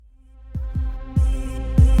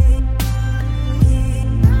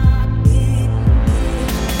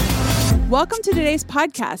Welcome to today's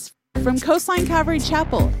podcast from Coastline Calvary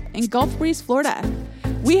Chapel in Gulf Breeze, Florida.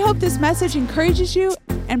 We hope this message encourages you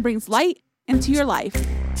and brings light into your life.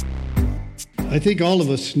 I think all of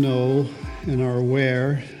us know and are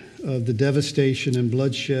aware of the devastation and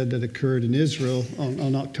bloodshed that occurred in Israel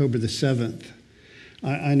on October the 7th.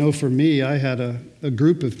 I know for me, I had a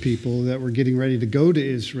group of people that were getting ready to go to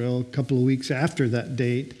Israel a couple of weeks after that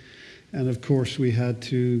date. And of course, we had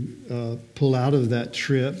to pull out of that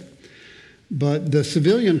trip. But the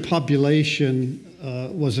civilian population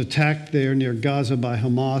was attacked there near Gaza by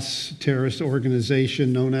Hamas, a terrorist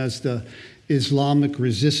organization known as the Islamic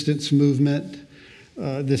Resistance Movement.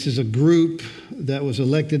 This is a group that was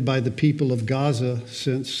elected by the people of Gaza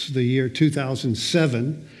since the year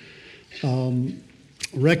 2007,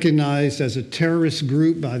 recognized as a terrorist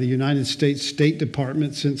group by the United States State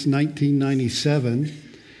Department since 1997.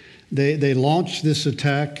 They launched this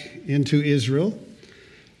attack into Israel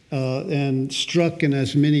and struck in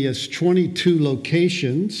as many as 22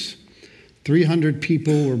 locations. 300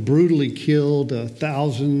 people were brutally killed,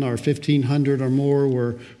 1,000 or 1,500 or more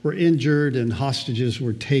were injured, and hostages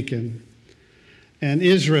were taken. And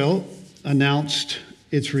Israel announced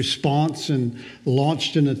its response and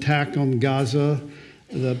launched an attack on Gaza.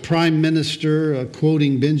 The prime minister,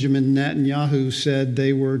 quoting Benjamin Netanyahu, said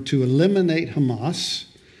they were to eliminate Hamas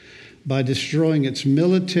by destroying its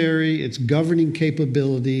military, its governing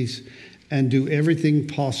capabilities, and do everything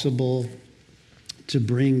possible to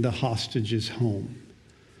bring the hostages home.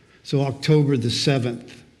 So October the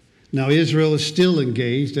 7th. Now Israel is still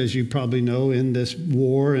engaged, as you probably know, in this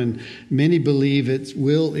war, and many believe it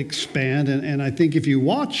will expand. And I think if you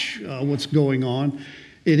watch what's going on,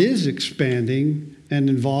 it is expanding and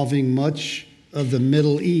involving much of the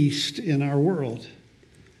Middle East in our world.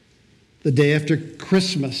 The day after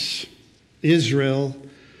Christmas, Israel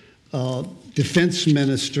defense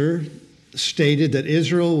minister stated that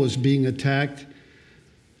Israel was being attacked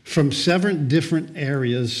from 7 different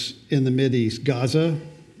areas in the Mideast: Gaza,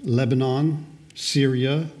 Lebanon,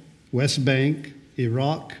 Syria, West Bank,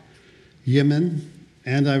 Iraq, Yemen,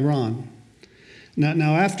 and Iran.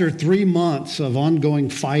 Now, after 3 months of ongoing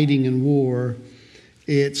fighting and war,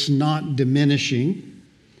 it's not diminishing.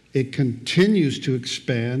 It continues to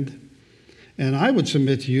expand. And I would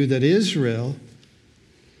submit to you that Israel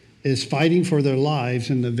is fighting for their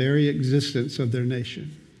lives and the very existence of their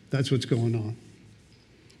nation. That's what's going on.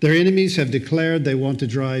 Their enemies have declared they want to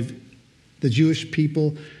drive the Jewish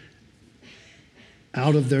people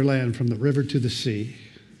out of their land from the river to the sea.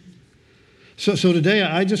 So today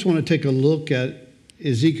I just want to take a look at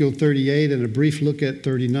Ezekiel 38 and a brief look at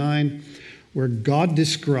 39, where God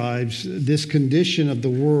describes this condition of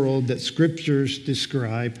the world that scriptures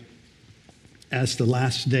describe as the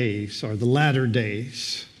last days or the latter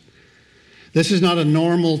days. This is not a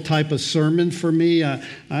normal type of sermon for me.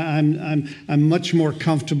 I'm much more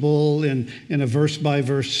comfortable in a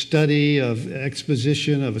verse-by-verse study of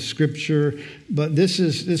exposition of a scripture, but this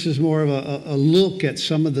is more of a look at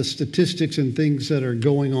some of the statistics and things that are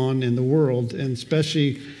going on in the world, and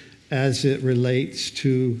especially as it relates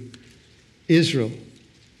to Israel.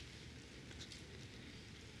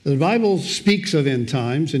 The Bible speaks of end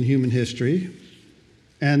times in human history,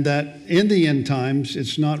 and that in the end times,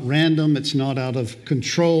 it's not random, it's not out of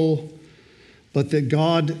control, but that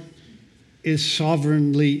God is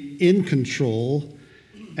sovereignly in control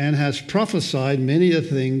and has prophesied many of the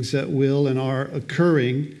things that will and are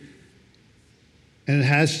occurring. And it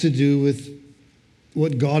has to do with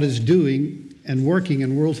what God is doing and working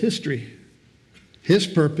in world history. His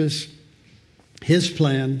purpose, His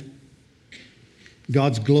plan,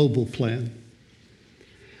 God's global plan.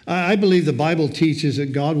 I believe the Bible teaches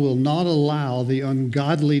that God will not allow the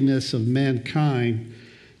ungodliness of mankind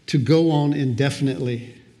to go on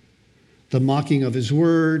indefinitely. The mocking of His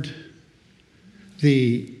word,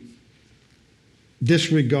 the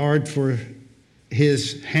disregard for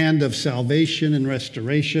His hand of salvation and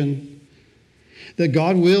restoration, that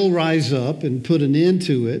God will rise up and put an end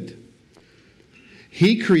to it.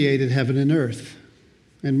 He created heaven and earth.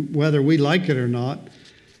 And whether we like it or not,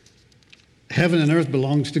 heaven and earth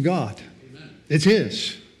belongs to God. Amen. It's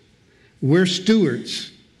His. We're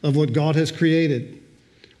stewards of what God has created.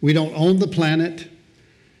 We don't own the planet,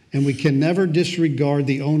 and we can never disregard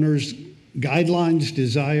the owner's guidelines,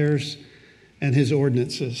 desires, and His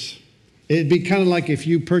ordinances. It'd be kind of like if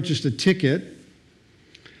you purchased a ticket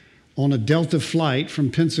on a Delta flight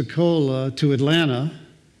from Pensacola to Atlanta.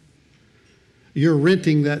 You're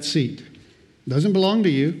renting that seat. It doesn't belong to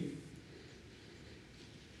you.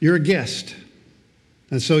 You're a guest.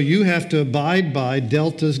 And so you have to abide by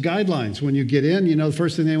Delta's guidelines. When you get in, the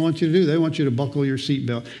first thing they want you to do, they want you to buckle your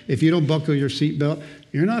seatbelt. If you don't buckle your seatbelt,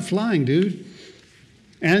 you're not flying, dude.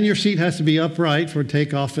 And your seat has to be upright for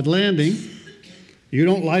takeoff and landing. You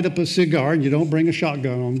don't light up a cigar and you don't bring a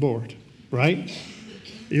shotgun on board, right?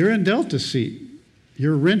 You're in Delta's seat.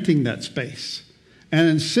 You're renting that space. And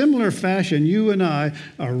in similar fashion, you and I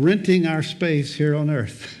are renting our space here on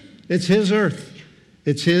earth. It's his earth.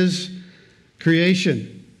 It's his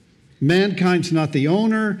creation. Mankind's not the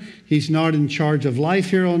owner. He's not in charge of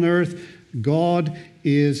life here on earth. God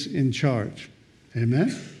is in charge.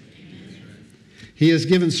 Amen? He has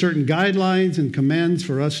given certain guidelines and commands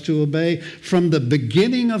for us to obey from the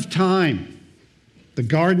beginning of time, the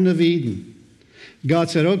Garden of Eden.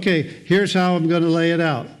 God said, okay, here's how I'm going to lay it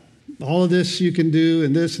out. All of this you can do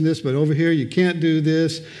and this, but over here you can't do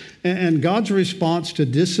this. And God's response to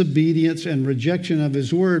disobedience and rejection of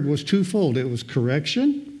his word was twofold. It was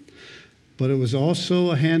correction, but it was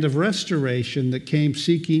also a hand of restoration that came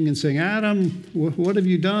seeking and saying, Adam, what have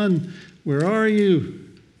you done? Where are you?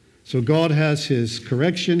 So God has his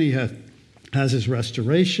correction. He has his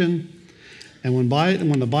restoration. And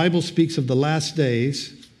when the Bible speaks of the last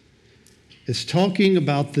days, it's talking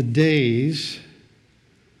about the days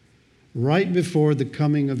right before the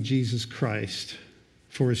coming of Jesus Christ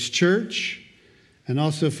for his church and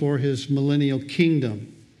also for his millennial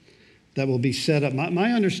kingdom that will be set up.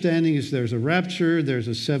 My understanding is there's a rapture, there's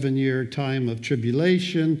a 7-year time of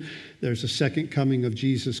tribulation, there's a second coming of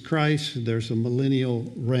Jesus Christ, there's a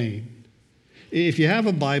millennial reign. If you have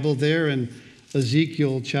a Bible there in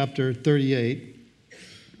Ezekiel chapter 38,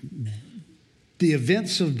 the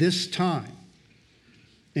events of this time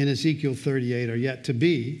in Ezekiel 38 are yet to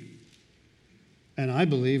be, and I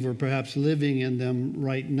believe we're perhaps living in them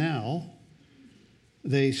right now.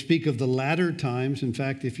 They speak of the latter times. In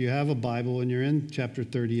fact, if you have a Bible and you're in chapter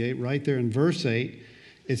 38, right there in verse 8,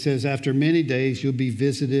 it says, after many days you'll be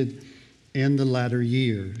visited in the latter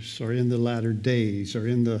years, or in the latter days, or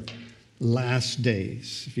in the last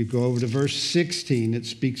days. If you go over to verse 16, it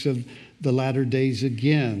speaks of the latter days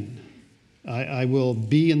again. I will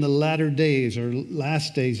be in the latter days, or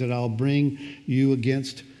last days, that I'll bring you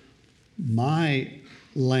against my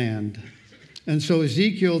land. And so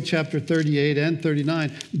Ezekiel chapter 38 and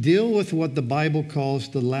 39 deal with what the Bible calls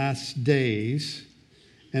the last days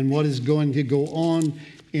and what is going to go on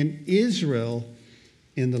in Israel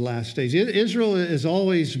in the last days. Israel has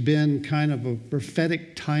always been kind of a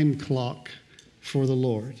prophetic time clock for the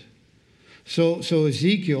Lord. So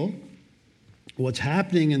Ezekiel, what's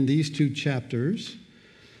happening in these two chapters,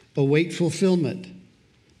 await fulfillment.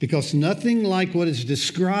 Because nothing like what is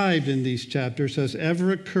described in these chapters has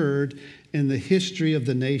ever occurred in the history of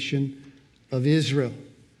the nation of Israel.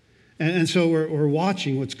 And so we're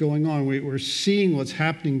watching what's going on. We're seeing what's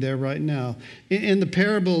happening there right now. In the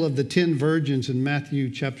parable of the 10 virgins in Matthew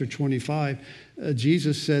chapter 25,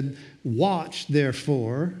 Jesus said, watch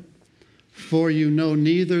therefore, for you know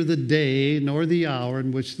neither the day nor the hour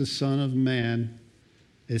in which the Son of Man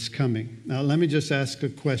is coming. Now let me just ask a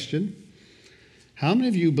question. How many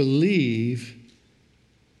of you believe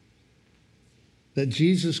that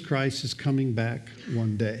Jesus Christ is coming back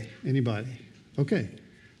one day? Anybody? Okay.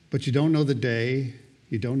 But you don't know the day,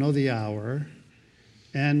 you don't know the hour,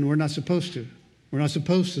 and we're not supposed to. We're not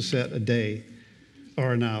supposed to set a day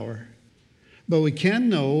or an hour. But we can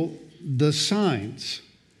know the signs,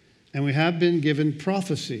 and we have been given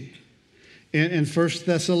prophecy. In 1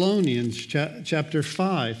 Thessalonians chapter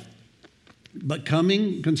 5, but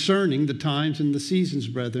concerning the times and the seasons,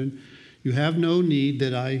 brethren, you have no need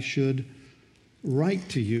that I should write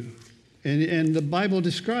to you. And the Bible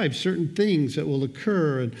describes certain things that will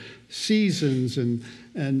occur, and seasons and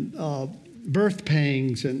birth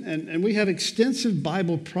pangs. And we have extensive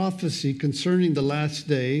Bible prophecy concerning the last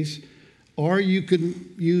days. Or you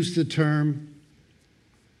could use the term,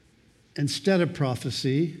 instead of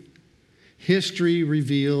prophecy, history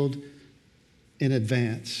revealed in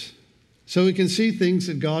advance. So we can see things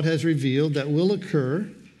that God has revealed that will occur,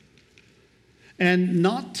 and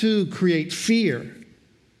not to create fear,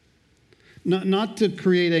 not to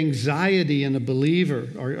create anxiety in a believer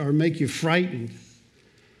or make you frightened,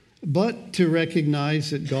 but to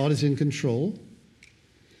recognize that God is in control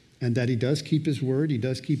and that he does keep his word, he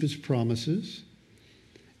does keep his promises.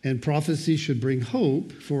 And prophecy should bring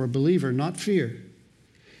hope for a believer, not fear.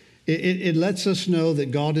 It lets us know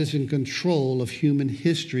that God is in control of human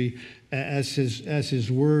history as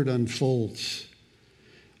his word unfolds.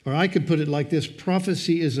 Or I could put it like this: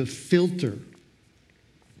 prophecy is a filter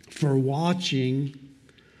for watching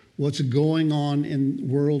what's going on in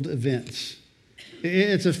world events.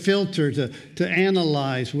 It's a filter to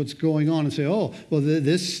analyze what's going on and say, oh, well,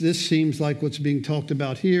 this seems like what's being talked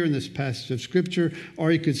about here in this passage of Scripture.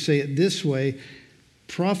 Or you could say it this way,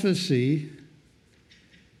 prophecy,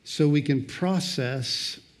 so we can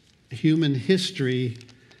process human history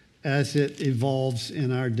as it evolves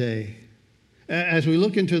in our day. As we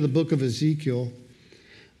look into the book of Ezekiel,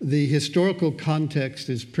 the historical context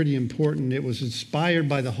is pretty important. It was inspired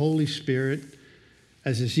by the Holy Spirit,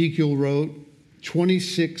 as Ezekiel wrote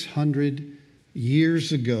 2,600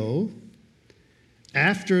 years ago,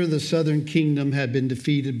 after the southern kingdom had been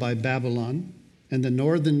defeated by Babylon and the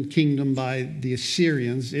northern kingdom by the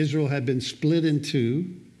Assyrians. Israel had been split in two.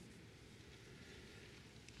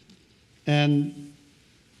 And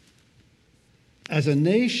as a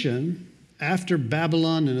nation, after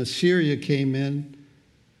Babylon and Assyria came in,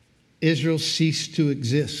 Israel ceased to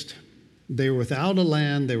exist. They were without a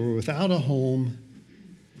land, they were without a home,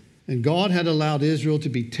 and God had allowed Israel to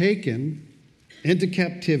be taken into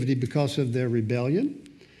captivity because of their rebellion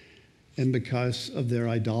and because of their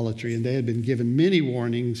idolatry. And they had been given many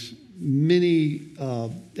warnings, many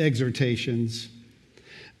exhortations.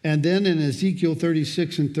 And then in Ezekiel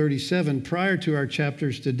 36 and 37, prior to our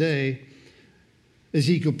chapters today,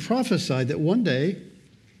 Ezekiel prophesied that one day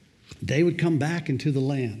they would come back into the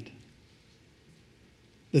land.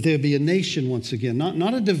 That there would be a nation once again,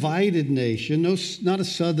 not a divided nation, not a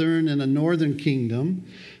southern and a northern kingdom,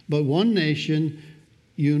 but one nation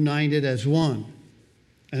united as one.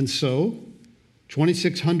 And so,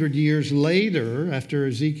 2,600 years later, after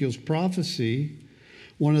Ezekiel's prophecy,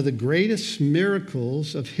 one of the greatest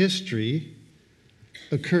miracles of history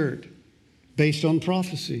occurred based on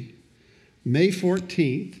prophecy. May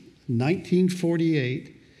 14th,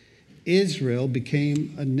 1948, Israel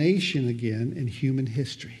became a nation again in human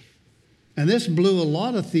history. And this blew a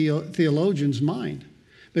lot of theologians' mind,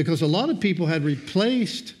 because a lot of people had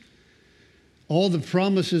replaced all the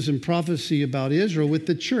promises and prophecy about Israel with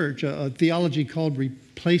the church, a theology called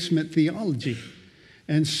replacement theology.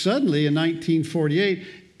 And suddenly in 1948,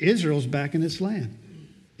 Israel's back in its land.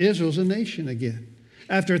 Israel's a nation again,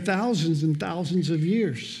 after thousands and thousands of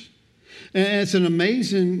years. And it's an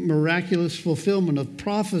amazing, miraculous fulfillment of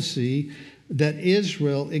prophecy that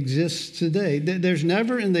Israel exists today. There's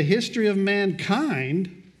never in the history of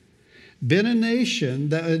mankind been a nation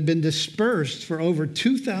that had been dispersed for over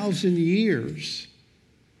 2,000 years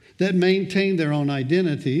that maintained their own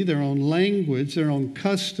identity, their own language, their own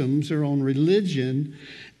customs, their own religion,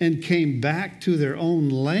 and came back to their own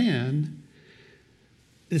land.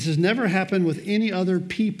 This has never happened with any other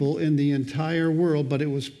people in the entire world, but it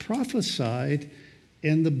was prophesied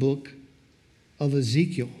in the book of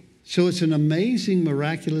Ezekiel. So it's an amazing,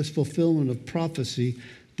 miraculous fulfillment of prophecy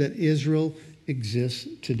that Israel exists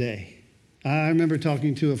today. I remember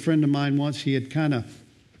talking to a friend of mine once. He had kind of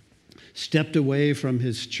stepped away from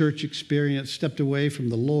his church experience, stepped away from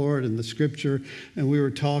the Lord and the Scripture, and we were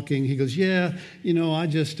talking. He goes, yeah, I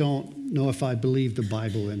just don't know if I believe the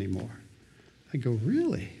Bible anymore. I go,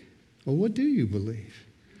 really? Well, what do you believe?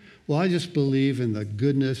 Well, I just believe in the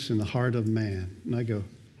goodness and the heart of man. And I go,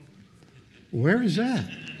 where is that?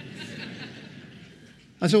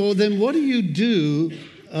 I said, well, then what do you do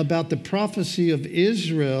about the prophecy of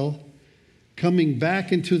Israel coming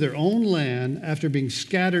back into their own land after being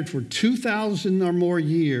scattered for 2,000 or more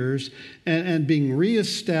years and being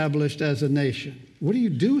reestablished as a nation? What do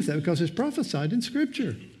you do with that? Because it's prophesied in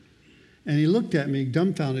Scripture. And he looked at me,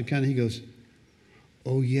 dumbfounded kind of, he goes,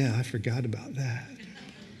 oh, yeah, I forgot about that.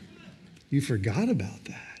 You forgot about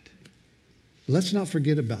that. Let's not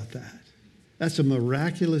forget about that. That's a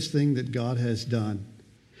miraculous thing that God has done.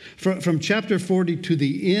 From chapter 40 to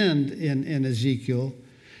the end in Ezekiel,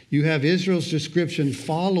 you have Israel's description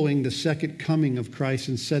following the second coming of Christ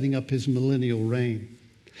and setting up his millennial reign.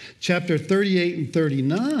 Chapter 38 and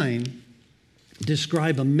 39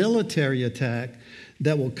 describe a military attack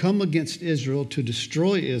that will come against Israel to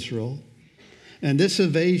destroy Israel. And this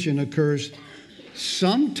invasion occurs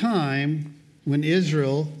sometime when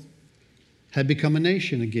Israel had become a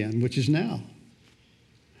nation again, which is now.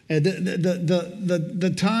 And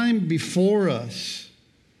the time before us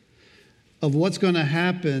of what's going to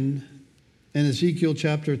happen in Ezekiel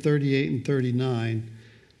chapter 38 and 39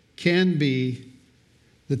 can be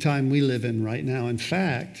the time we live in right now. In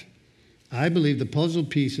fact, I believe the puzzle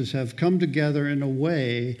pieces have come together in a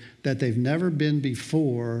way that they've never been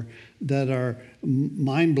before, that are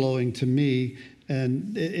mind-blowing to me.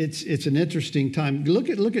 And it's an interesting time. Look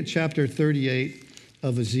at chapter 38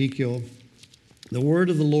 of Ezekiel. The word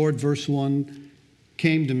of the Lord, verse 1,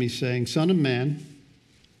 came to me saying, Son of man,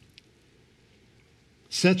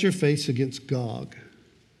 set your face against Gog.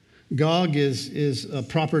 Gog is a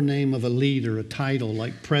proper name of a leader, a title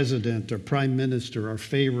like president or prime minister or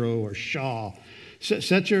pharaoh or shah.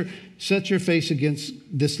 Set your face against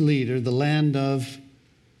this leader, the land of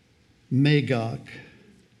Magog.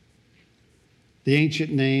 The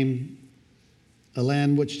ancient name, a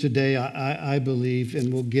land which today I believe,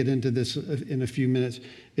 and we'll get into this in a few minutes,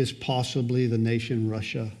 is possibly the nation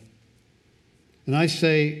Russia. And I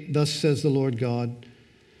say, thus says the Lord God,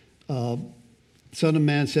 Son of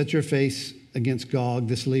man, set your face against Gog,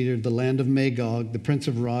 this leader, the land of Magog, the prince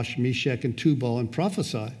of Rosh, Meshech, and Tubal, and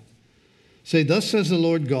prophesy. Say, thus says the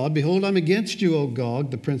Lord God, behold, I'm against you, O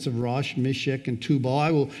Gog, the prince of Rosh, Meshech, and Tubal.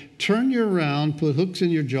 I will turn you around, put hooks in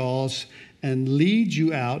your jaws, and lead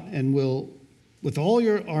you out, and will, with all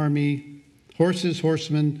your army, horses,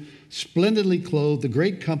 horsemen, splendidly clothed, the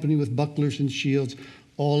great company with bucklers and shields,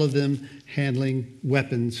 all of them handling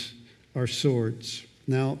weapons or swords.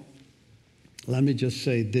 Now, let me just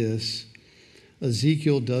say this.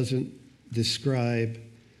 Ezekiel doesn't describe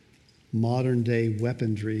modern day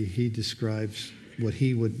weaponry. He describes what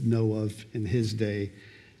he would know of in his day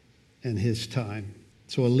and his time.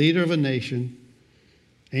 So a leader of a nation,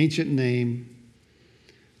 ancient name,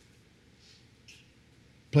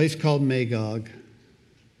 place called Magog,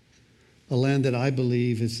 a land that I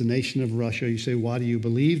believe is the nation of Russia. You say, why do you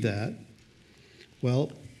believe that?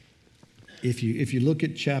 Well, if you look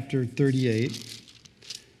at chapter 38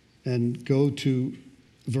 and go to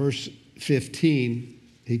verse 15,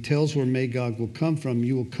 he tells where Magog will come from.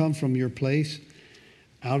 You will come from your place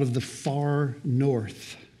out of the far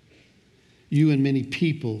north. You and many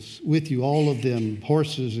peoples with you, all of them,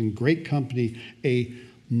 horses and great company, a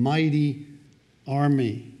mighty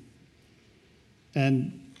army.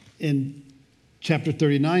 And in chapter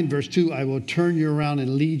 39, verse 2, I will turn you around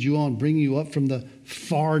and lead you on, bring you up from the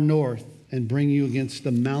far north and bring you against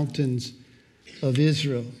the mountains of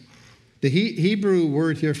Israel. The Hebrew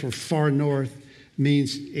word here for far north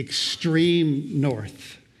means extreme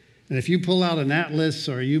north. And if you pull out an atlas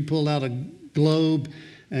or you pull out a globe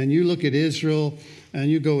and you look at Israel and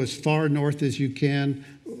you go as far north as you can,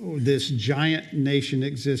 this giant nation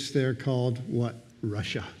exists there called what?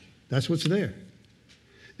 Russia. That's what's there.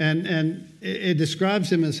 And it describes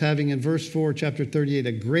him as having, in verse 4, chapter 38,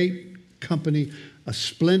 a great company, a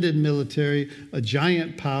splendid military, a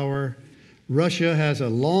giant power. Russia has a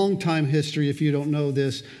long time history, if you don't know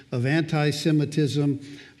this, of anti-Semitism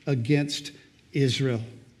against Israel.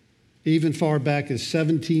 Even far back as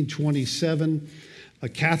 1727,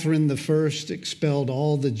 Catherine I expelled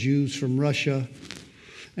all the Jews from Russia.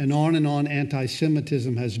 And on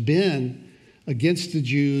anti-Semitism has been against the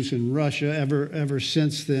Jews in Russia ever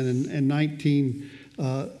since then. In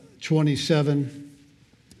 1927,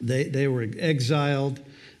 they were exiled.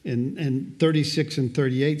 In 36 and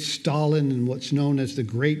 38, Stalin, in what's known as the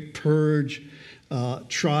Great Purge,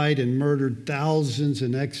 tried and murdered thousands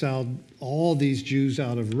and exiled all these Jews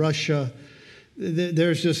out of Russia.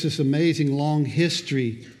 There's just this amazing long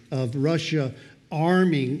history of Russia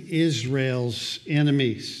arming Israel's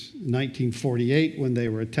enemies. 1948, when they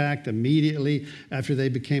were attacked, immediately after they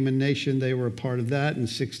became a nation, they were a part of that in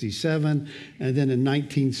 67. And then in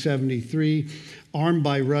 1973, armed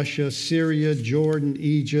by Russia, Syria, Jordan,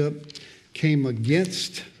 Egypt came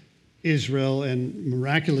against Israel and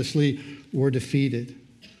miraculously were defeated.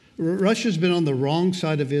 Russia's been on the wrong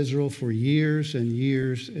side of Israel for years and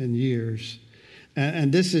years and years.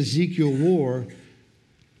 And this Ezekiel war,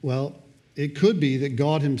 well, it could be that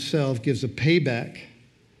God himself gives a payback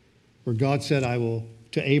where God said,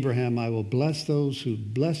 to Abraham, I will bless those who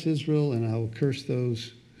bless Israel and I will curse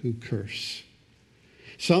those who curse.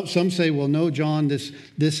 Some say, well, no, John,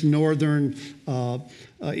 this northern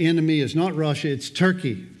enemy is not Russia, it's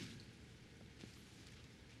Turkey.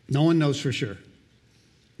 No one knows for sure.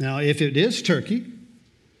 Now, if it is Turkey,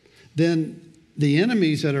 then the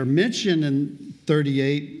enemies that are mentioned in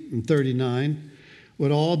 38 and 39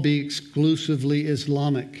 would all be exclusively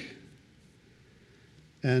Islamic.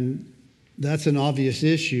 And that's an obvious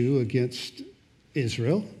issue against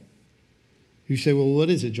Israel. You say, well, what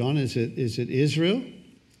is it, John? Is it Israel?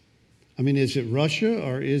 I mean, is it Russia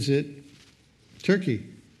or is it Turkey?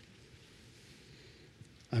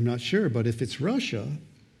 I'm not sure, but if it's Russia,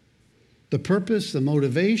 the purpose, the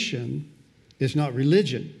motivation is not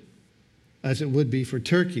religion, as it would be for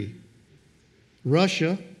Turkey.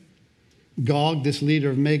 Russia, Gog, this leader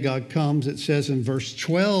of Magog, comes, it says in verse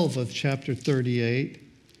 12 of chapter 38,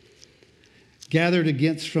 gathered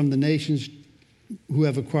against from the nations who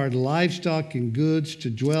have acquired livestock and goods to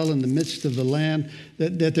dwell in the midst of the land,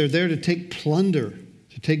 that they're there to take plunder,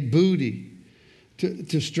 to take booty,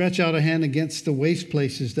 to stretch out a hand against the waste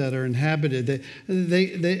places that are inhabited.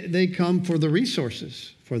 They come for the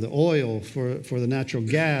resources, for the oil, for the natural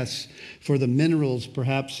gas, for the minerals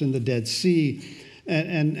perhaps in the Dead Sea.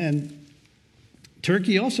 And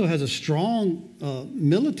Turkey also has a strong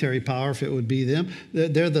military power, if it would be them.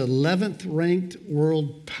 They're the 11th ranked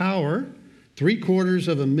world power,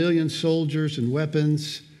 750,000 soldiers and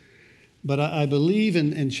weapons. But I believe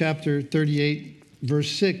in chapter 38,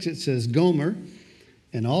 verse 6, it says, Gomer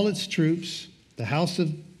and all its troops, the house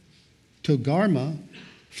of Togarmah,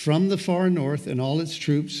 from the far north and all its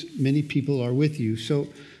troops, many people are with you. So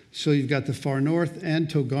you've got the far north and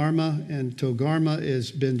Togarmah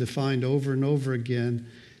has been defined over and over again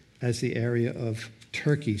as the area of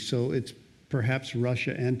Turkey. So it's perhaps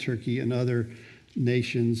Russia and Turkey and other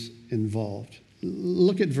nations involved.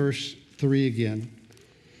 Look at verse 3 again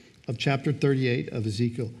of chapter 38 of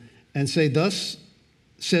Ezekiel. And say, thus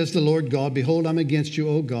says the Lord God, behold, I'm against you,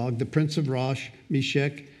 O Gog, the prince of Rosh,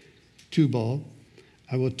 Meshech, Tubal.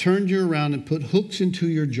 I will turn you around and put hooks into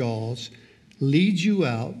your jaws, lead you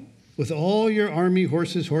out with all your army,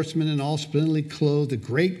 horses, horsemen, and all splendidly clothed, a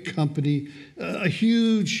great company, a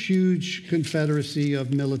huge, huge confederacy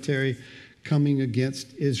of military coming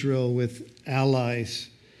against Israel with allies.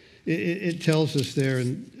 It tells us there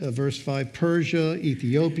in verse 5, Persia,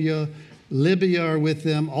 Ethiopia, Libya are with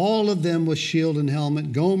them, all of them with shield and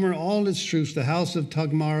helmet. Gomer, all its troops, the house of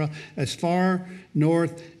Togarmah, as far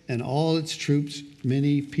north, and all its troops,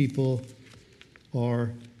 many people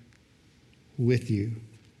are with you.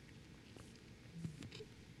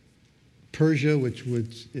 Persia, which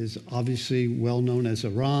is obviously well known as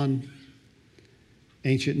Iran,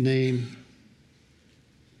 ancient name,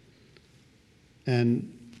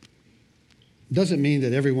 and doesn't mean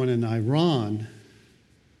that everyone in Iran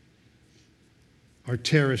are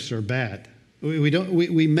terrorists or bad.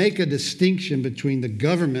 We make a distinction between the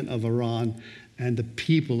government of Iran and the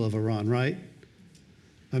people of Iran, right?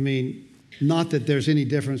 I mean, not that there's any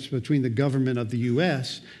difference between the government of the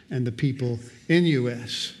U.S. and the people in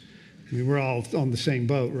U.S. I mean, we're all on the same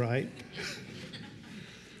boat, right?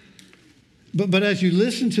 But as you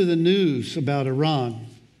listen to the news about Iran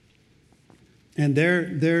and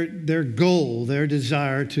their goal, their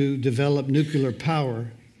desire to develop nuclear power,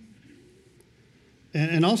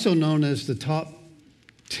 and also known as the top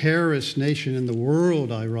terrorist nation in the world,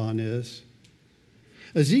 Iran is,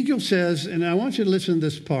 Ezekiel says, and I want you to listen to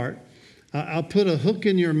this part, I'll put a hook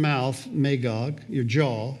in your mouth, Magog, your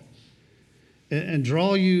jaw, and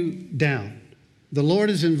draw you down. The Lord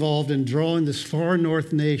is involved in drawing this far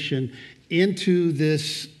north nation into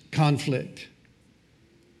this conflict.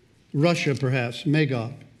 Russia, perhaps,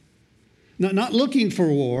 Magog. Not looking for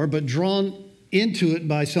war, but drawn into it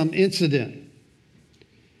by some incident.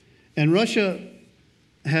 And Russia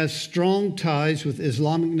has strong ties with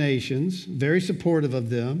Islamic nations, very supportive of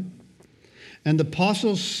them. And the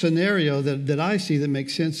possible scenario that I see that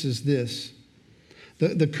makes sense is this.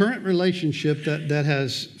 The current relationship that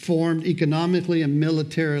has formed economically and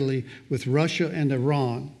militarily with Russia and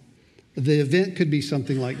Iran, the event could be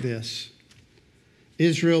something like this.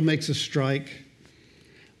 Israel makes a strike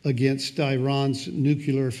against Iran's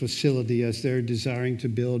nuclear facility as they're desiring to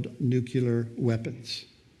build nuclear weapons.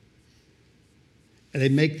 And they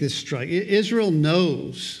make this strike. Israel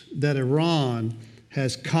knows that Iran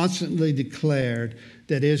has constantly declared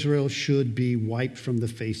that Israel should be wiped from the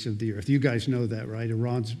face of the earth. You guys know that, right?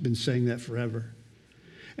 Iran's been saying that forever.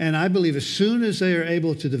 And I believe as soon as they are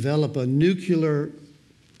able to develop a nuclear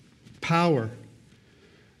power,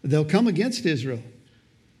 they'll come against Israel.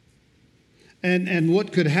 And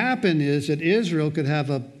what could happen is that Israel could have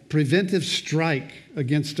a preventive strike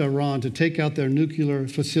against Iran to take out their nuclear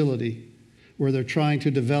facility where they're trying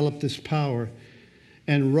to develop this power.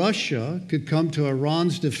 And Russia could come to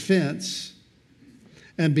Iran's defense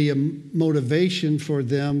and be a motivation for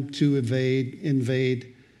them to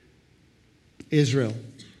invade Israel.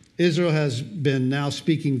 Israel has been now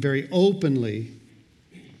speaking very openly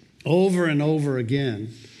over and over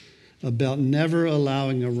again about never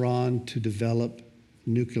allowing Iran to develop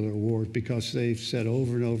nuclear wars because they've said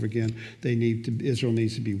over and over again Israel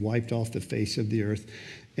needs to be wiped off the face of the earth.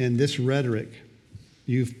 And this rhetoric,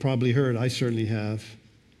 you've probably heard, I certainly have,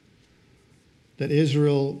 that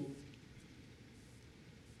Israel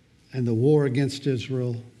and the war against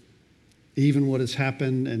Israel, even what has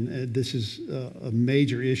happened, and this is a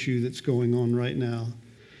major issue that's going on right now,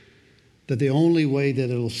 that the only way that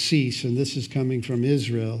it'll cease, and this is coming from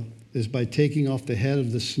Israel, is by taking off the head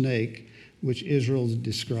of the snake, which Israel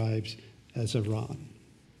describes as Iran.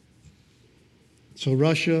 So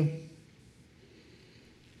Russia,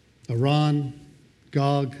 Iran,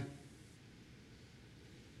 Gog,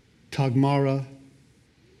 Tagmara,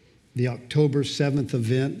 the October 7th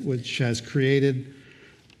event, which has created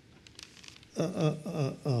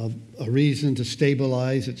a reason to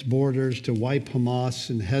stabilize its borders, to wipe Hamas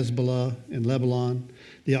and Hezbollah in Lebanon.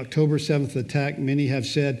 The October 7th attack, many have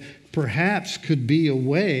said, perhaps could be a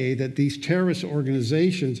way that these terrorist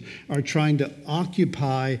organizations are trying to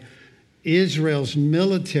occupy Israel's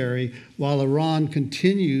military while Iran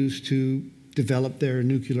continues to develop their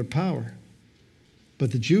nuclear power.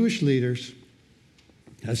 But the Jewish leaders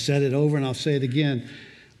have said it over, and I'll say it again,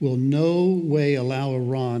 will no way allow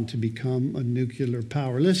Iran to become a nuclear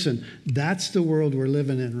power. Listen, that's the world we're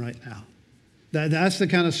living in right now. That's the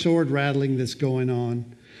kind of sword rattling that's going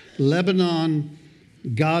on. Lebanon,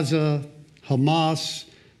 Gaza, Hamas,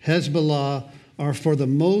 Hezbollah are for the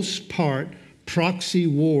most part proxy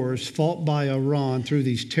wars fought by Iran through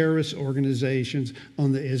these terrorist organizations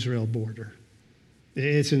on the Israel border.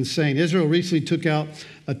 It's insane. Israel recently took out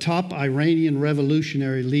a top Iranian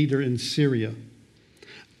revolutionary leader in Syria.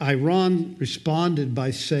 Iran responded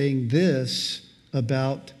by saying this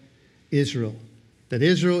about Israel, that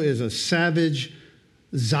Israel is a savage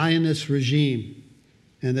Zionist regime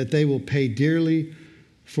and that they will pay dearly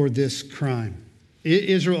for this crime.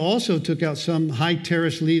 Israel also took out some high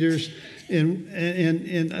terrorist leaders,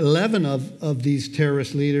 in 11 of these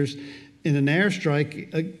terrorist leaders in an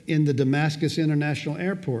airstrike in the Damascus International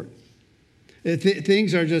Airport.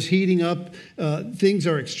 Things are just heating up. Things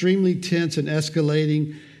are extremely tense and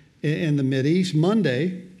escalating in the Mideast.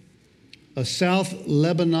 Monday, a South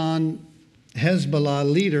Lebanon Hezbollah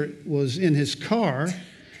leader was in his car,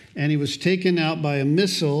 and he was taken out by a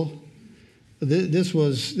missile. This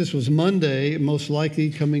was Monday, most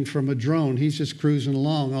likely coming from a drone. He's just cruising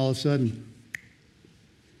along. All of a sudden,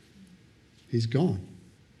 he's gone.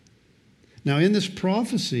 Now, in this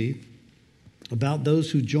prophecy about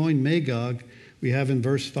those who join Magog, we have in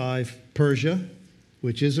verse 5, Persia,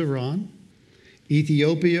 which is Iran,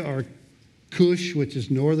 Ethiopia or Cush, which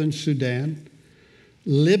is northern Sudan,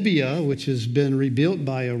 Libya, which has been rebuilt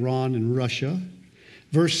by Iran and Russia.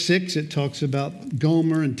 Verse 6, it talks about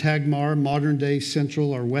Gomer and Tagmar, modern-day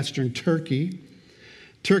central or western Turkey.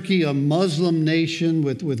 Turkey, a Muslim nation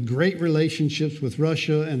with great relationships with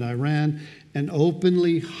Russia and Iran, and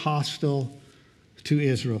openly hostile to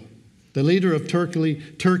Israel. The leader of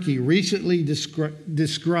Turkey recently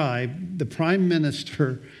described the prime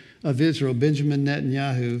minister of Israel, Benjamin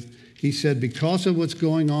Netanyahu. He said, because of what's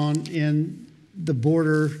going on in the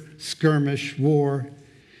border skirmish war,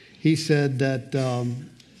 he said that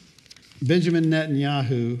Benjamin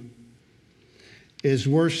Netanyahu is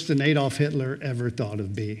worse than Adolf Hitler ever thought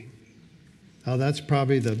of being. Now, that's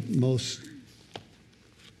probably the most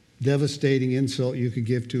devastating insult you could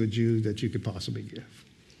give to a Jew that you could possibly give.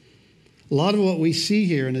 A lot of what we see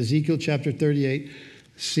here in Ezekiel chapter 38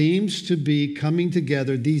 seems to be coming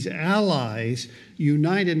together. These allies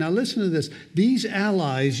united. Now listen to this. These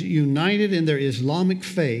allies united in their Islamic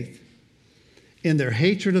faith, in their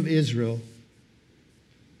hatred of Israel.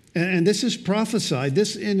 And this is prophesied.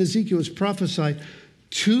 This in Ezekiel is prophesied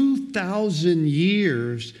 2,000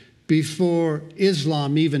 years before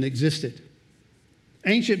Islam even existed.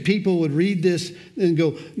 Ancient people would read this and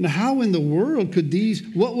go, now how in the world could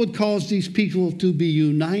what would cause these people to be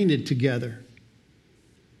united together?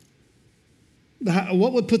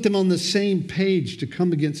 What would put them on the same page to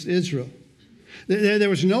come against Israel? There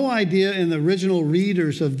was no idea in the original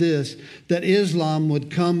readers of this that Islam would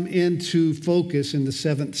come into focus in the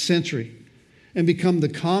 7th century and become the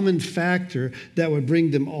common factor that would bring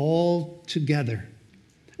them all together,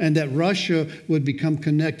 and that Russia would become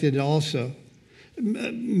connected also.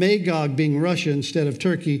 Magog, being Russia instead of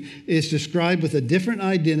Turkey, is described with a different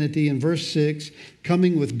identity in verse 6,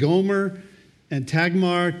 coming with Gomer and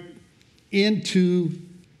Tagmar into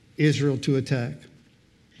Israel to attack.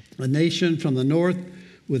 A nation from the north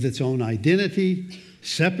with its own identity,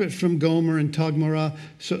 separate from Gomer and Tagmara.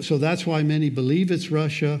 So that's why many believe it's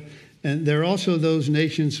Russia. And there are also those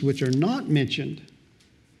nations which are not mentioned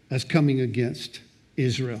as coming against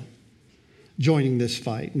Israel, joining this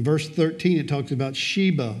fight. In verse 13, it talks about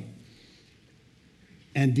Sheba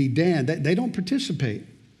and Dedan. They don't participate.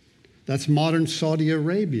 That's modern Saudi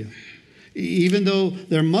Arabia. Even though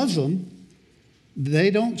they're Muslim,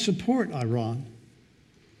 they don't support Iran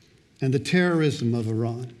and the terrorism of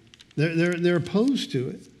Iran. They're opposed to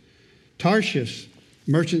it. Tarshish,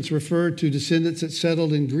 merchants refer to descendants that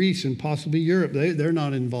settled in Greece and possibly Europe. They're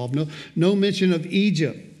not involved. No mention of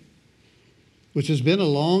Egypt, which has been a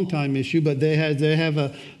long time issue, but they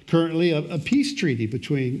have currently a peace treaty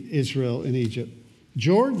between Israel and Egypt.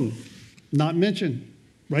 Jordan, not mentioned,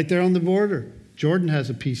 right there on the border. Jordan has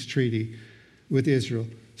a peace treaty with Israel.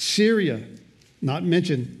 Syria, not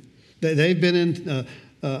mentioned. They've been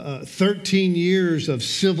in 13 years of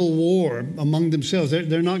civil war among themselves.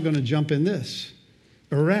 They're not going to jump in this.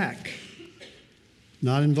 Iraq,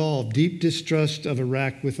 not involved. Deep distrust of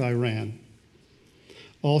Iraq with Iran.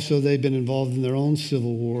 Also, they've been involved in their own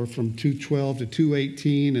civil war from 212 to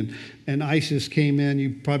 218, and ISIS came in.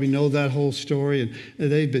 You probably know that whole story, and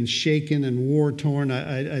they've been shaken and war-torn.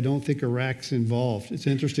 I don't think Iraq's involved. It's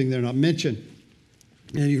interesting they're not mentioned.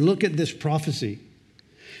 And you look at this prophecy,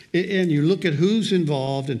 and you look at who's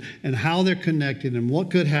involved and how they're connected and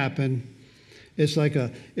what could happen. It's like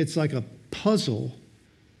a puzzle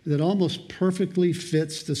that almost perfectly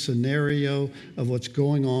fits the scenario of what's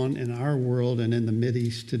going on in our world and in the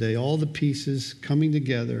Mideast today. All the pieces coming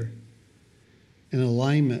together in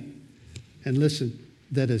alignment. And listen,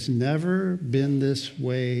 that has never been this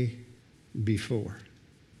way before.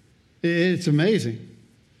 It's amazing.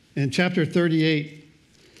 In chapter 38,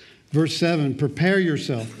 verse 7, prepare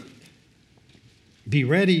yourself. Be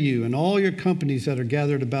ready, you and all your companies that are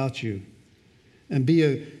gathered about you, and be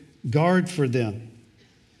a guard for them.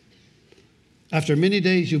 After many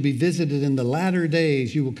days you'll be visited. In the latter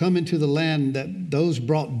days you will come into the land that those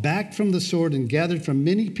brought back from the sword and gathered from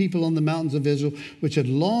many people on the mountains of Israel, which had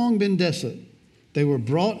long been desolate. They were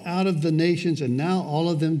brought out of the nations, and now all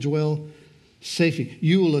of them dwell safely.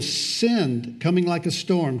 You will ascend, coming like a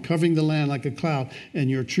storm, covering the land like a cloud, and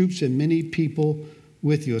your troops and many people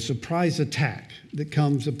with you. A surprise attack that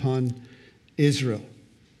comes upon Israel.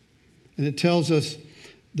 And it tells us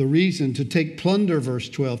the reason: to take plunder, verse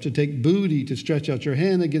 12, to take booty, to stretch out your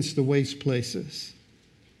hand against the waste places.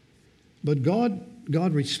 But God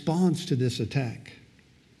responds to this attack.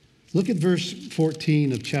 Look at verse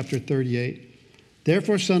 14 of chapter 38.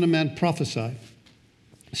 Therefore, son of man, prophesy.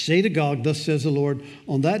 Say to Gog, thus says the Lord,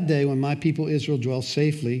 on that day when my people Israel dwells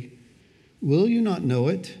safely, will you not know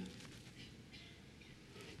it?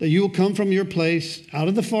 That you will come from your place out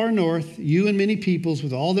of the far north, you and many peoples,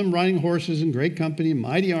 with all them riding horses and great company, and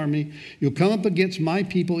mighty army. You'll come up against my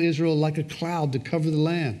people Israel like a cloud to cover the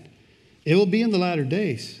land. It will be in the latter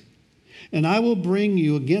days. And I will bring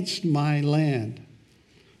you against my land,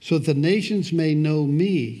 so that the nations may know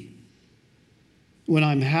me when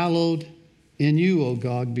I'm hallowed in you, O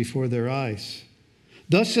Gog, before their eyes.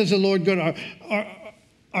 Thus says the Lord God,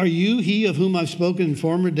 are you he of whom I've spoken in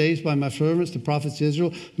former days by my servants, the prophets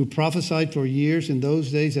Israel, who prophesied for years in those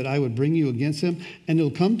days that I would bring you against them? And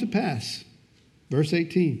it'll come to pass, verse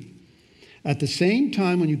 18, at the same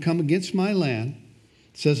time when you come against my land,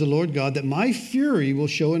 says the Lord God, that my fury will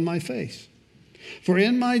show in my face. For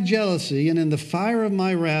in my jealousy and in the fire of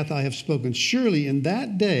my wrath I have spoken. Surely in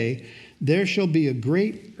that day there shall be a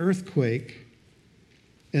great earthquake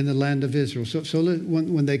in the land of Israel. So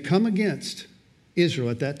when they come against Israel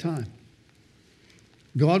at that time,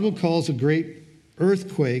 God will cause a great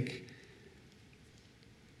earthquake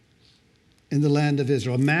in the land of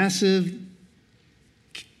Israel. A massive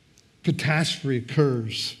catastrophe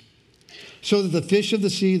occurs, so that the fish of the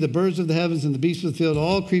sea, the birds of the heavens, and the beasts of the field,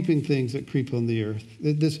 all creeping things that creep on the earth.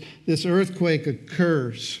 This earthquake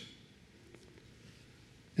occurs.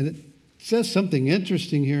 And it says something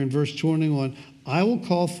interesting here in verse 21. I will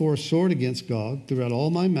call for a sword against Gog throughout all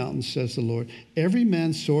my mountains, says the Lord. Every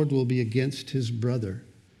man's sword will be against his brother.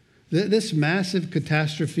 This massive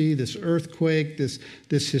catastrophe, this earthquake, this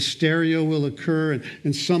hysteria will occur,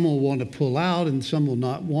 and some will want to pull out, and some will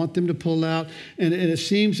not want them to pull out. And it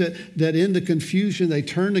seems that in the confusion, they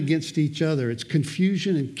turn against each other. It's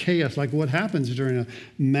confusion and chaos, like what happens during a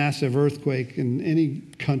massive earthquake in any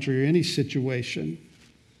country or any situation.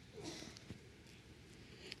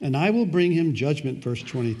 And I will bring him judgment, verse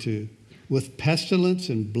 22. With pestilence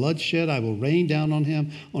and bloodshed I will rain down on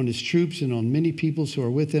him, on his troops, and on many peoples who are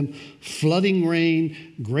with him. Flooding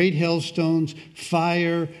rain, great hailstones,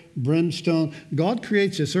 fire, brimstone. God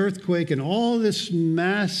creates this earthquake and all this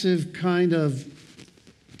massive kind of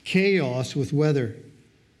chaos with weather.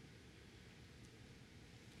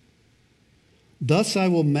 Thus I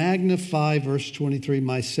will magnify, verse 23,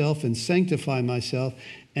 myself and sanctify myself,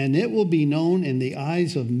 and it will be known in the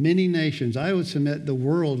eyes of many nations. I would submit the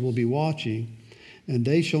world will be watching, and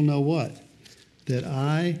they shall know what? That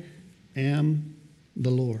I am the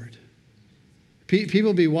Lord. People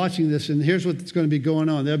will be watching this, and here's what's going to be going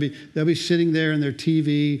on. They'll be sitting there in their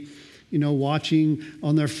TV, watching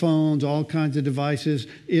on their phones, all kinds of devices,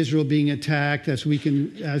 Israel being attacked, as we've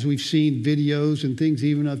seen videos and things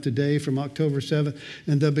even of today from October 7th.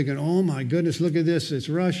 And they'll be going, oh my goodness, look at this. It's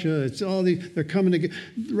Russia. It's all these, they're coming to get,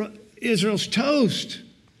 Israel's toast.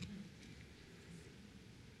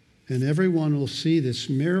 And everyone will see this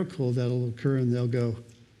miracle that'll occur, and they'll go,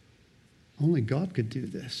 Only God could do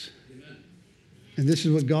this. And this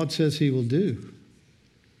is what God says he will do.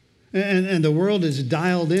 And the world is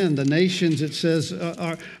dialed in. The nations, it says,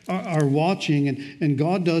 are watching. And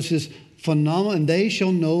God does this phenomenal. And they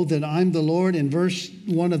shall know that I'm the Lord. In verse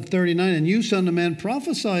 1 of 39, and you, son of man,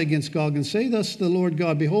 prophesy against Gog and say, thus the Lord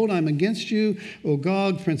God, behold, I'm against you, O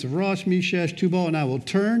Gog, prince of Rosh, Meshach, Tubal, and I will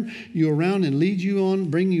turn you around and lead you on,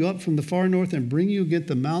 bring you up from the far north and bring you against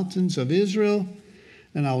the mountains of Israel.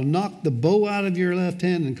 And I will knock the bow out of your left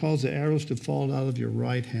hand and cause the arrows to fall out of your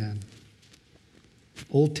right hand.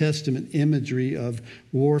 Old Testament imagery of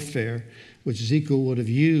warfare, which Ezekiel would have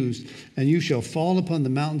used. And you shall fall upon the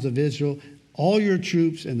mountains of Israel, all your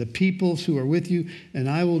troops and the peoples who are with you, and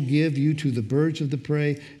I will give you to the birds of the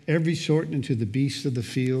prey, every sort, and to the beasts of the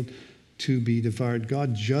field to be devoured.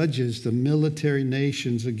 God judges the military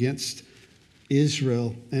nations against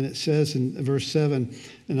Israel. And it says in verse 7,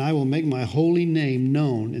 and I will make my holy name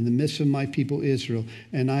known in the midst of my people Israel,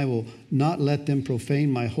 and I will not let them profane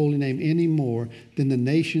my holy name any more. Then the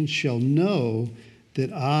nations shall know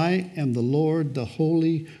that I am the Lord, the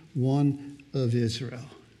Holy One of Israel.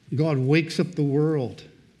 God wakes up the world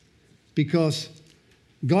because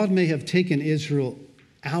God may have taken Israel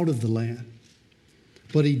out of the land,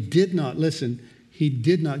 but he did not, listen, he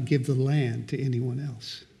did not give the land to anyone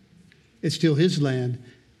else. It's still his land,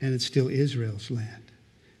 and it's still Israel's land.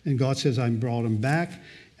 And God says, I brought them back,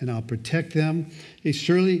 and I'll protect them.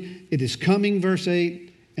 Surely it is coming, verse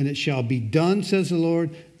 8, and it shall be done, says the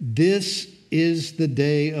Lord. This is the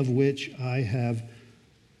day of which I have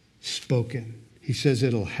spoken. He says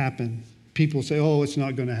it'll happen. People say, oh, it's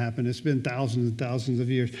not going to happen. It's been thousands and thousands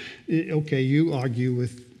of years. Okay, you argue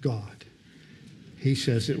with God. He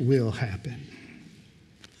says it will happen.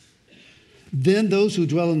 Then those who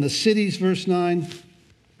dwell in the cities, verse 9,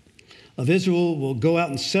 of Israel will go out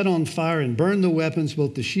and set on fire and burn the weapons,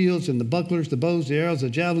 both the shields and the bucklers, the bows, the arrows, the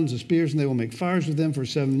javelins, the spears, and they will make fires with them for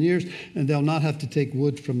 7 years, and they'll not have to take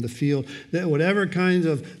wood from the field. That whatever kinds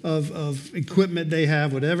of equipment they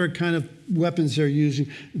have, whatever kind of weapons they're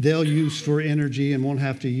using, they'll use for energy and won't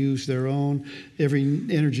have to use their own. Every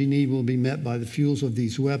energy need will be met by the fuels of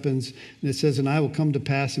these weapons. And it says, and I will come to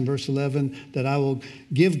pass in verse 11 that I will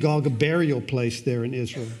give Gog a burial place there in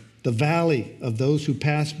Israel, the valley of those who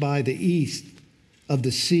pass by the east of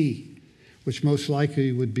the sea, which most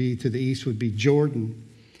likely would be to the east would be Jordan.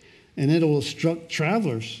 And it will instruct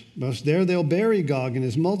travelers. Thus there they'll bury Gog and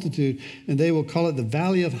his multitude, and they will call it the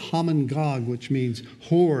valley of Haman Gog, which means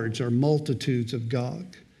hordes or multitudes of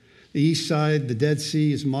Gog. The east side, the Dead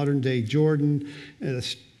Sea, is modern-day Jordan.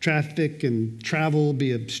 Traffic and travel will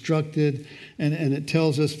be obstructed. And it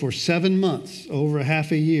tells us for 7 months, over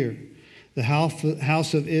half a year, the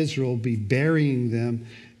house of Israel will be burying them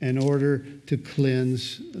in order to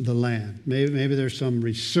cleanse the land. Maybe there's some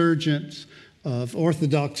resurgence of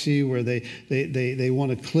orthodoxy where they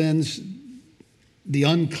want to cleanse the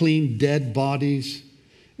unclean dead bodies.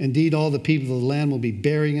 Indeed, all the people of the land will be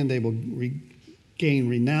burying them. They will gain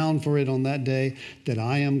renown for it on that day, that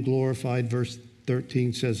I am glorified. Verse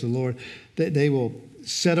 13 says the Lord, that they will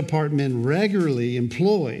set apart men regularly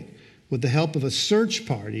employed with the help of a search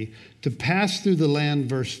party to pass through the land,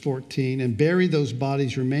 verse 14, and bury those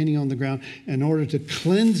bodies remaining on the ground in order to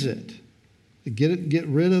cleanse it, to get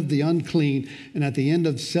rid of the unclean. And at the end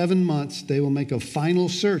of 7 months, they will make a final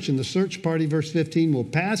search. And the search party, verse 15, will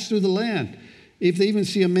pass through the land. If they even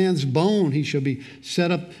see a man's bone, he shall be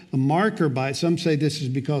set up a marker by it. Some say this is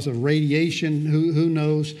because of radiation. Who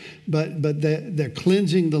knows? But they're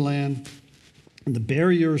cleansing the land. And the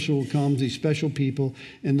buriers will come, these special people,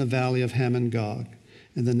 in the valley of Haman Gog.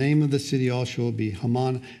 And the name of the city also will be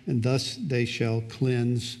Haman, and thus they shall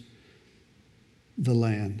cleanse the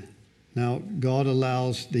land. Now, God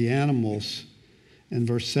allows the animals in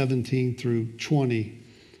verse 17 through 20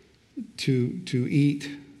 to eat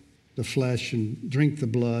the flesh and drink the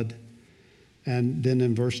blood. And then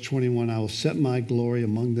in verse 21, I will set my glory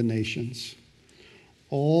among the nations.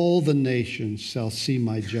 All the nations shall see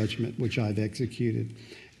my judgment, which I've executed,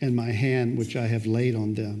 and my hand, which I have laid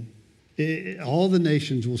on them. All the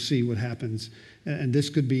nations will see what happens. And this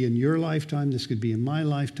could be in your lifetime. This could be in my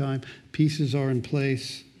lifetime. Pieces are in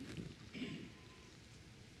place.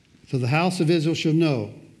 So the house of Israel shall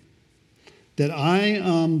know that I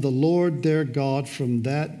am the Lord their God from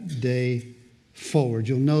that day forward.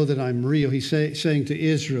 You'll know that I'm real. He's saying to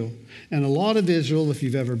Israel. And a lot of Israel, if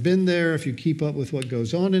you've ever been there, if you keep up with what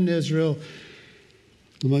goes on in Israel,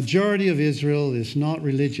 the majority of Israel is not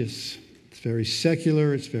religious. It's very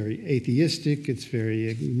secular. It's very atheistic. It's very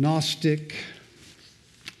agnostic.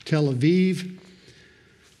 Tel Aviv,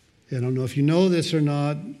 I don't know if you know this or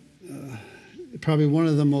not, probably one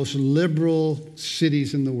of the most liberal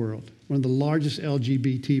cities in the world. One of the largest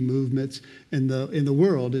LGBT movements in the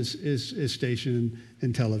world is stationed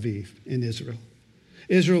in Tel Aviv, in Israel.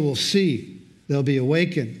 Israel will see. They'll be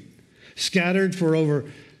awakened. Scattered for over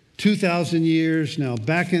 2,000 years now,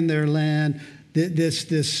 back in their land.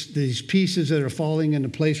 These pieces that are falling into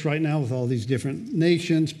place right now with all these different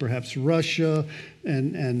nations, perhaps Russia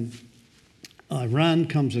and Iran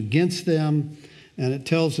comes against them. And it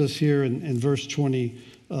tells us here in verse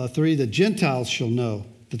 23, the Gentiles shall know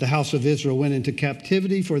that the house of Israel went into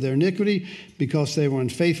captivity for their iniquity because they were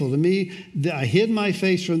unfaithful to me. I hid my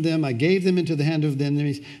face from them. I gave them into the hand of the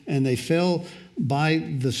enemies, and they fell by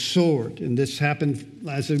the sword. And this happened,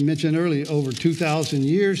 as I mentioned earlier, over 2,000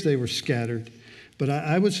 years they were scattered. But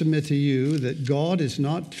I would submit to you that God is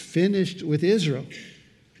not finished with Israel,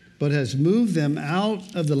 but has moved them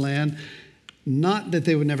out of the land, not that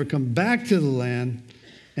they would never come back to the land,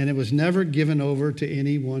 and it was never given over to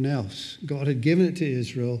anyone else. God had given it to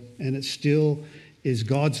Israel, and it still is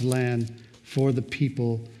God's land for the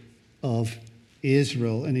people of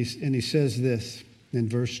Israel. And he says this in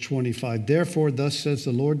verse 25, therefore, thus says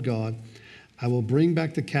the Lord God, I will bring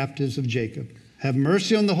back the captives of Jacob, have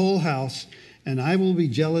mercy on the whole house, and I will be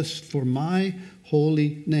jealous for my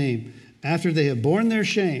holy name. After they have borne their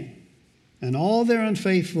shame and all their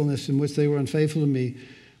unfaithfulness in which they were unfaithful to me,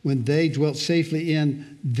 when they dwelt safely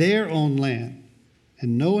in their own land,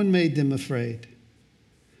 and no one made them afraid.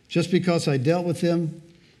 Just because I dealt with them,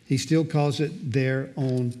 he still calls it their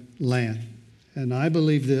own land. And I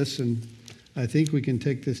believe this, and I think we can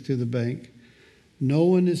take this to the bank. No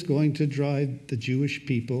one is going to drive the Jewish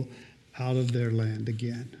people out of their land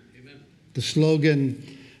again. Amen. The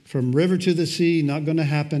slogan, from river to the sea, not going to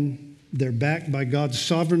happen. They're backed by God's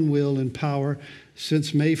sovereign will and power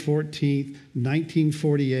since May 14th,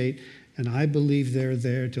 1948, and I believe they're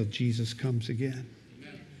there till Jesus comes again.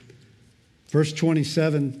 Amen. Verse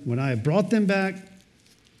 27, when I have brought them back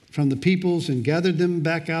from the peoples and gathered them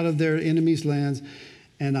back out of their enemies' lands,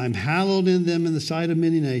 and I'm hallowed in them in the sight of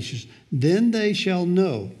many nations, then they shall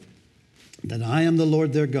know that I am the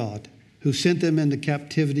Lord their God, who sent them into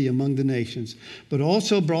captivity among the nations, but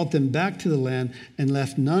also brought them back to the land and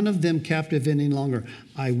left none of them captive any longer.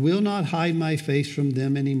 I will not hide my face from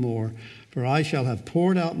them anymore, for I shall have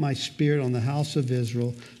poured out my spirit on the house of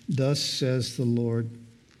Israel. Thus says the Lord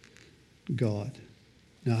God.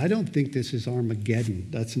 Now, I don't think this is Armageddon.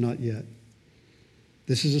 That's not yet.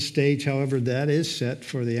 This is a stage, however, that is set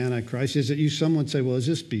for the Antichrist. Is it someone say, well, is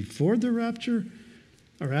this before the rapture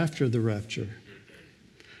or after the rapture?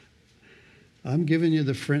 I'm giving you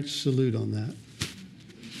the French salute on that.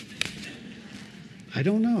 I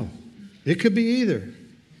don't know. It could be either.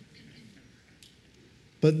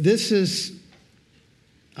 But this is,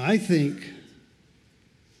 I think,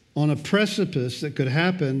 on a precipice that could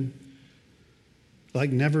happen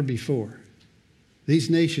like never before.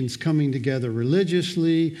 These nations coming together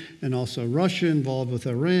religiously, and also Russia involved with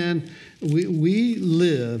Iran. We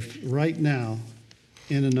live right now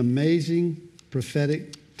in an amazing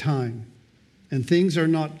prophetic time. And things are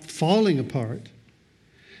not falling apart.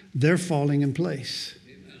 They're falling in place.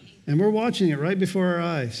 Amen. And we're watching it right before our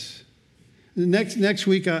eyes. Next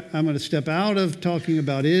week, I'm going to step out of talking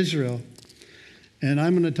about Israel, and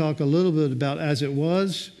I'm going to talk a little bit about as it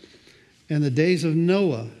was in the days of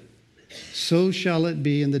Noah, so shall it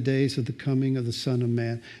be in the days of the coming of the Son of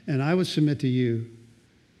Man. And I would submit to you,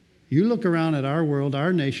 you look around at our world,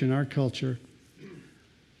 our nation, our culture,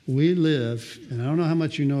 we live, and I don't know how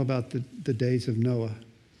much you know about the days of Noah.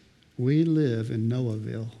 We live in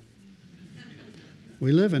Noahville.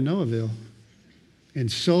 We live in Noahville in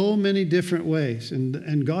so many different ways.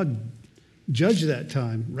 And God judged that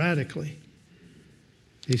time radically.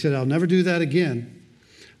 He said, I'll never do that again.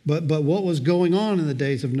 But what was going on in the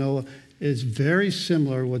days of Noah is very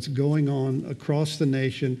similar to what's going on across the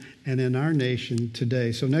nation and in our nation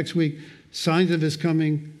today. So next week, signs of his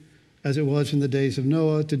coming, as it was in the days of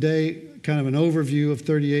Noah. Today, kind of an overview of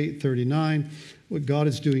 38, 39, what God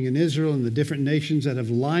is doing in Israel and the different nations that have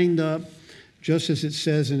lined up, just as it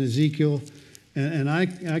says in Ezekiel. And I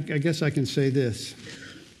guess I can say this.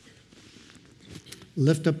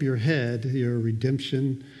 Lift up your head, your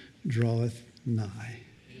redemption draweth nigh.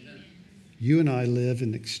 Amen. You and I live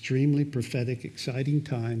in extremely prophetic, exciting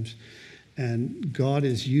times. And God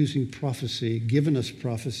is using prophecy, given us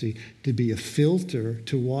prophecy, to be a filter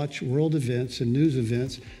to watch world events and news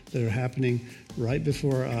events that are happening right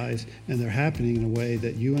before our eyes. And they're happening in a way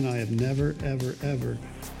that you and I have never, ever, ever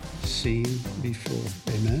seen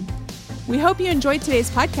before. Amen? We hope you enjoyed today's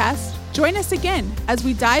podcast. Join us again as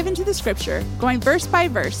we dive into the scripture, going verse by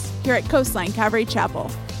verse here at Coastline Calvary Chapel.